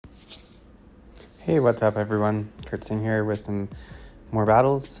Hey, what's up everyone? Kurtzing here with some more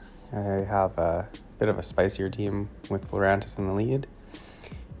battles. I have a bit of a spicier team with Lurantis in the lead,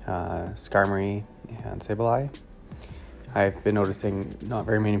 Skarmory and Sableye. I've been noticing not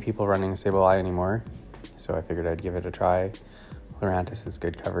very many people running Sableye anymore, so I figured I'd give it a try. Lurantis is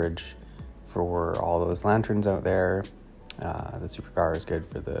good coverage for all those lanterns out there. The superpower is good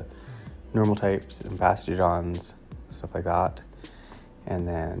for the normal types and Bastiodons, stuff like that. And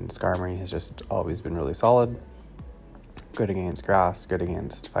then Skarmory has just always been really solid. Good against grass, good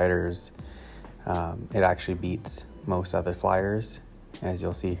against fighters. It actually beats most other flyers, as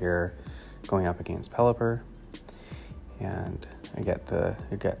you'll see here, going up against Pelipper. And I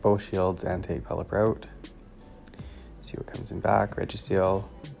get both shields and take Pelipper out. See what comes in back. Registeel.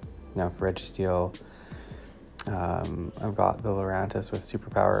 Now for Registeel, I've got the Lurantis with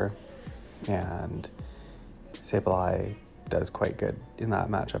superpower, and Sableye does quite good in that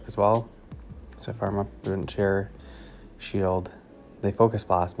matchup as well. So I farm up Wind Shear, Shield. They Focus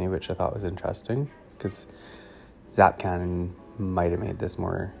Blast me, which I thought was interesting, because Zap Cannon might have made this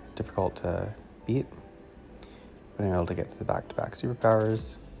more difficult to beat. But I'm able to get to the back-to-back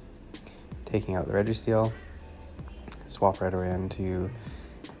superpowers, taking out the Registeel, swap right away into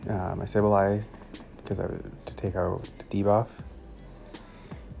my Sableye, because to take out the debuff,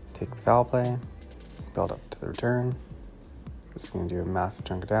 take the Foul Play, build up to the return. This is going to do a massive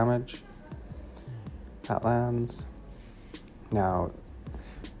chunk of damage. That lands. Now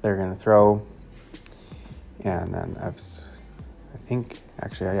they're going to throw, and then I'm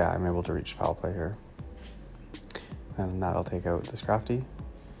able to reach Foul Play here. And that'll take out this Crafty.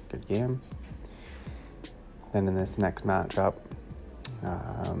 Good game. Then in this next matchup,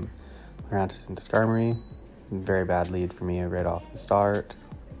 Lurantis into Skarmory. Very bad lead for me right off the start.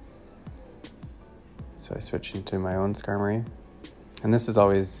 So I switch into my own Skarmory. And this is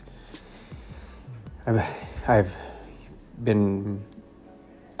always, I've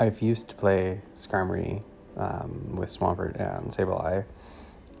used to play Skarmory with Swampert and Sableye,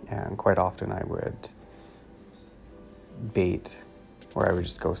 and quite often I would bait, or I would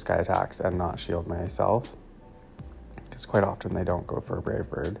just go Sky Attacks and not shield myself, because quite often they don't go for a Brave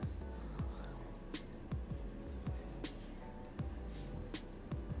Bird.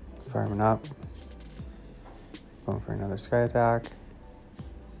 Farming up, going for another Sky Attack.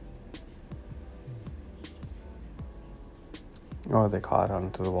 Oh, they caught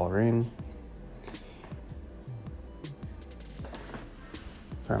onto the Walrein.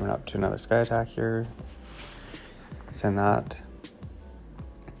 Farming up to another Sky Attack here. Send that.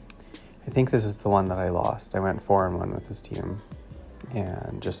 I think this is the one that I lost. I went 4-1 with this team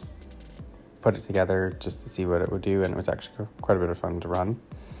and just put it together just to see what it would do, and it was actually quite a bit of fun to run.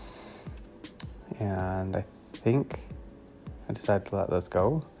 And I think I decided to let this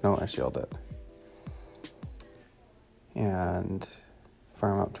go. No, I shielded it. And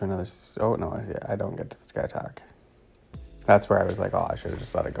farm up to another. Oh no, I don't get to the Sky Attack. That's where I was like, oh, I should have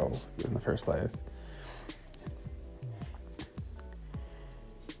just let it go in the first place.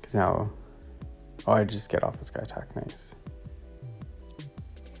 Because now, I just get off the Sky Attack. Nice.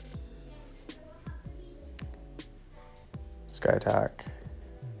 Sky Attack.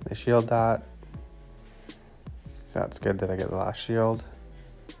 They shield that. So that's good that I get the last shield.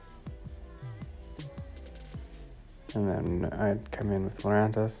 And then I'd come in with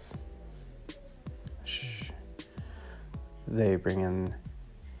Lurantis. They bring in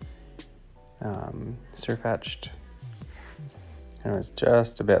Surfetched. And I was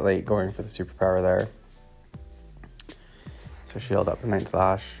just a bit late going for the superpower there. So shield up the Night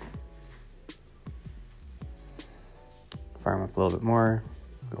Slash. Farm up a little bit more.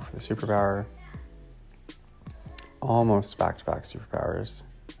 Go for the superpower. Almost back-to-back superpowers.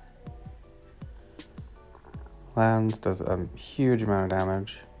 Lands, does a huge amount of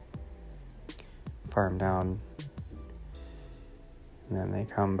damage. Farm down. And then they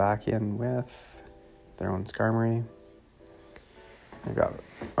come back in with their own Skarmory. They got,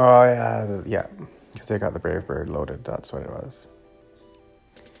 because they got the Brave Bird loaded, that's what it was.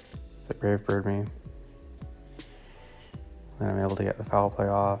 So they Brave Bird me. Then I'm able to get the Foul Play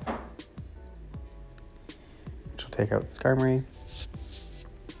off, which will take out the Skarmory.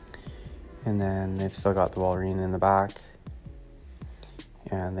 And then they've still got the Walrein in the back,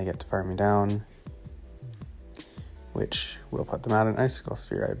 and they get to farm me down, which will put them at an Icicle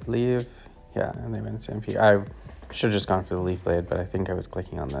Sphere, I believe. Yeah, and they win CMP. I should have just gone for the Leaf Blade, but I think I was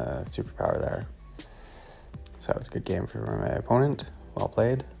clicking on the superpower there. So that was a good game for my opponent. Well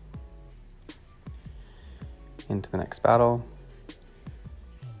played. Into the next battle.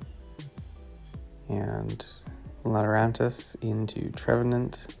 And Lurantis into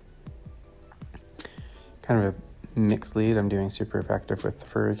Trevenant. kind of a mixed lead. I'm doing super effective with the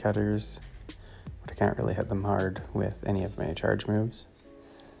furry cutters, but I can't really hit them hard with any of my charge moves.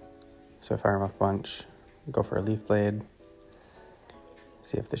 So I fire them up a bunch, go for a leaf blade,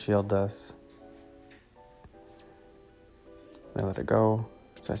 see if the shield does. I let it go,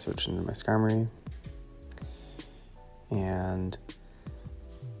 so I switch into my Skarmory. And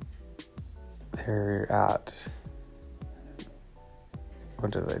they're at,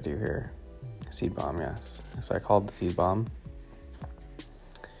 what did I do here? Seed Bomb, yes. So I called the Seed Bomb.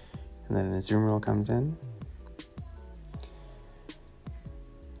 And then an Azumarill comes in.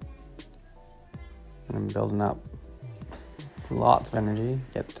 And I'm building up lots of energy,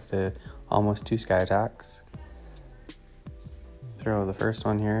 get to almost 2 sky attacks. Throw the first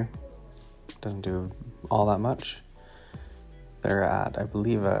one here. Doesn't do all that much. They're at, I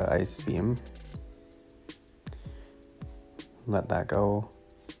believe, a Ice Beam. Let that go.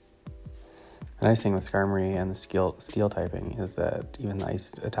 The nice thing with Skarmory and the steel typing is that even the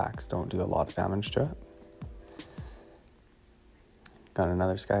ice attacks don't do a lot of damage to it. Got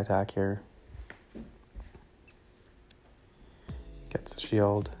another sky attack here. Gets the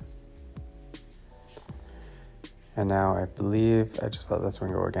shield. And now I believe I just let this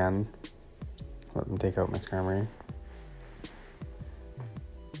one go again. Let them take out my Skarmory.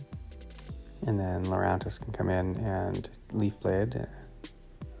 And then Lurantis can come in and Leaf Blade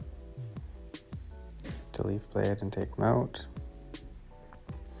to Leaf Blade and take them out.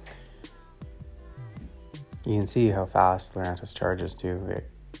 You can see how fast Lurantis charges too. It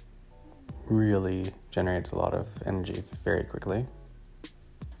really generates a lot of energy very quickly.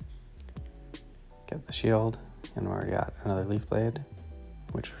 Get the shield, and we're already at another Leaf Blade,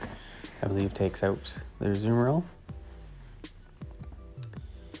 which I believe takes out their Azumarill.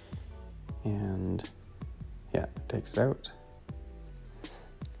 And yeah, it takes it out.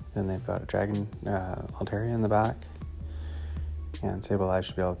 Then they've got a Dragon Altaria in the back, and Sableye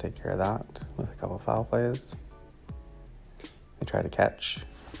should be able to take care of that with a couple of foul plays. They try to catch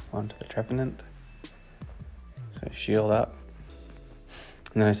onto the Trevenant, so I shield up.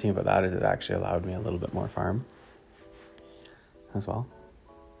 And the nice thing about that is it actually allowed me a little bit more farm as well.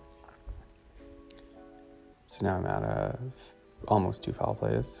 So now I'm at almost 2 foul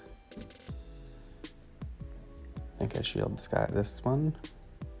plays. I think I shield this one.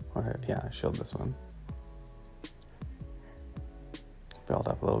 Or yeah, I shield this one. Build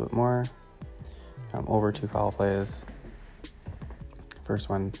up a little bit more. I'm over 2 foul plays. First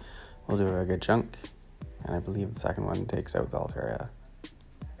one will do a good chunk, and I believe the second one takes out the Altaria.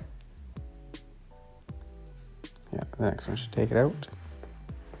 Yeah, the next one should take it out.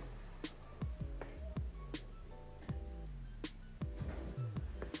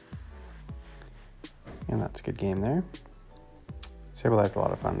 And that's a good game there. Sableye's a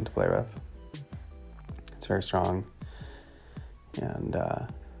lot of fun to play with. It's very strong and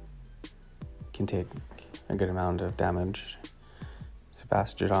can take a good amount of damage.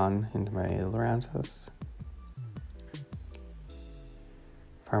 Sebastian into my Lurantis.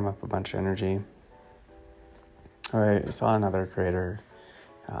 Farm up a bunch of energy. I saw another creator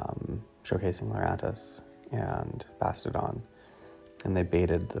showcasing Lurantis and Bastodon, and they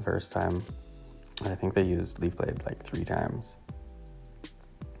baited the first time. I think they used Leaf Blade like 3 times,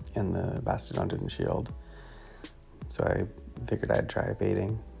 and the Bastodon didn't shield. So I figured I'd try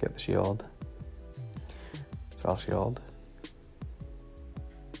baiting, get the shield. So I'll shield.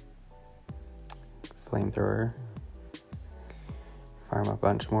 Flamethrower. Farm a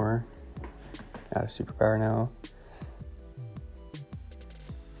bunch more. Add a superpower now.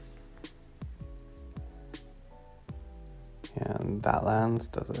 And that lands,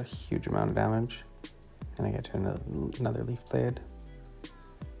 does a huge amount of damage. And I get to another Leaf Blade.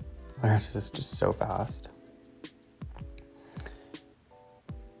 Lurantis is just so fast.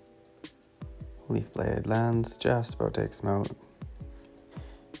 Leaf Blade lands, just about takes him out.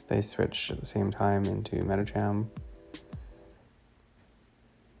 They switch at the same time into Metacham.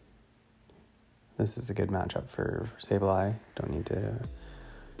 This is a good matchup for Sableye. Don't need to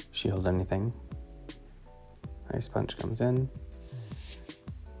shield anything. Ice Punch comes in.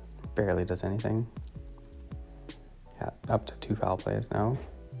 Barely does anything. Yeah, up to 2 foul plays now.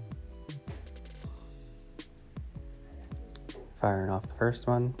 Firing off the first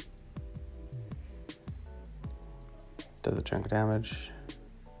one. Does a chunk of damage.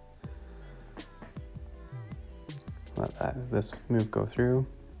 Let this move go through.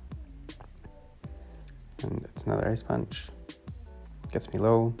 And it's another Ice Punch. Gets me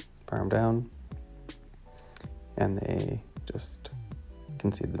low, farm down. And they just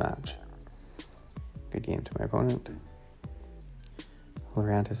concede the match. Good game to my opponent.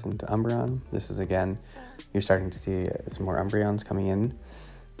 Lurantis into Umbreon. This is, again, you're starting to see some more Umbreons coming in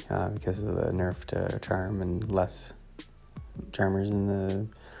because of the nerf to Charm and less Charmers in the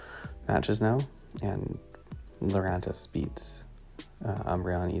matches now. And Lurantis beats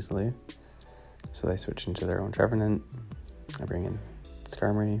Umbreon easily. So they switch into their own Trevenant. I bring in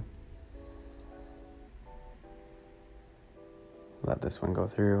Skarmory. Let this one go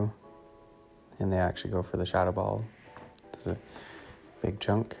through. And they actually go for the Shadow Ball. Does a big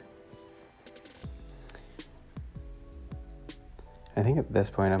chunk. I think at this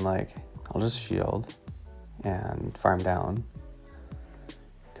point I'm like, I'll just shield and farm down.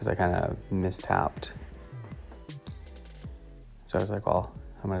 Because I kind of mistapped. So I was like, well,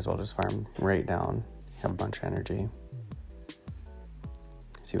 I might as well just farm right down, have a bunch of energy.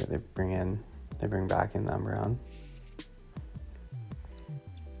 See what they bring in. They bring back in the Umbreon.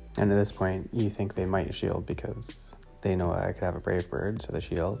 And at this point, you think they might shield because they know I could have a Brave Bird, so they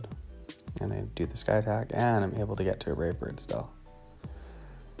shield. And I do the Sky Attack, and I'm able to get to a Brave Bird still.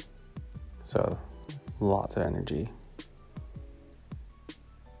 So, lots of energy.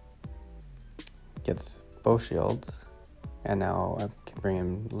 Gets both shields, and now I can bring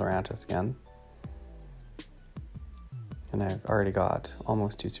in Lurantis again. And I've already got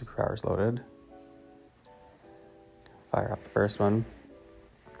almost 2 superpowers loaded. Fire off the first one.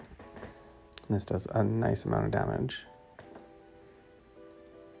 And this does a nice amount of damage.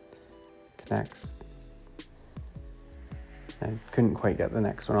 Connects. I couldn't quite get the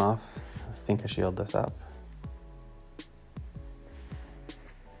next one off. I think I shield this up.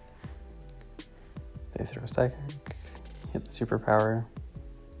 They throw Psychic, hit the superpower.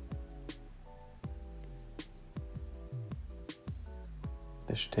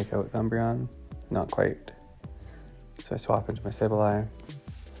 This should take out Umbreon. Not quite. So I swap into my Sableye.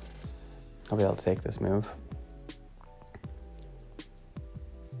 I'll be able to take this move.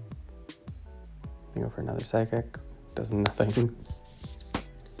 I go for another Psychic. Does nothing.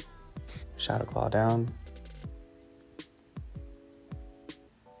 Shadow Claw down.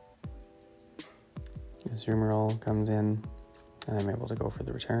 Azumarill comes in, and I'm able to go for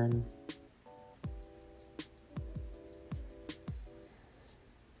the return.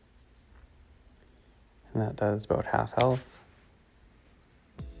 And that does about half health.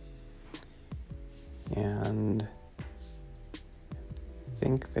 And I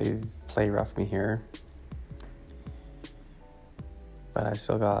think they play rough me here. But I've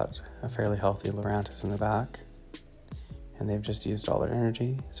still got a fairly healthy Lurantis in the back. And they've just used all their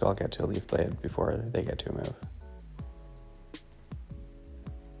energy, so I'll get to a Leaf Blade before they get to a move.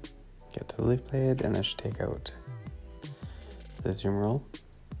 Get to the Leaf Blade, and this should take out the Azumarill.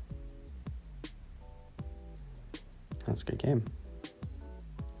 That's a good game.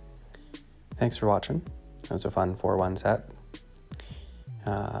 Thanks for watching. That was a fun 4-1 set.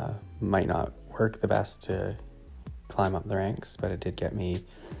 Might not work the best to climb up the ranks, but it did get me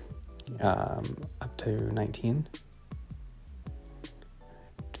up to 19.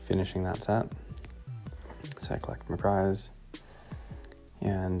 Finishing that set. So I collect my prize.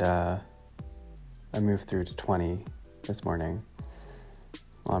 And I moved through to 20 this morning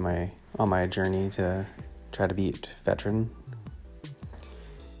on my journey to try to beat Veteran.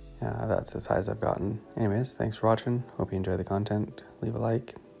 That's as high as I've gotten. Anyways, thanks for watching. Hope you enjoy the content. Leave a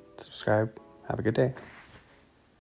like, subscribe. Have a good day.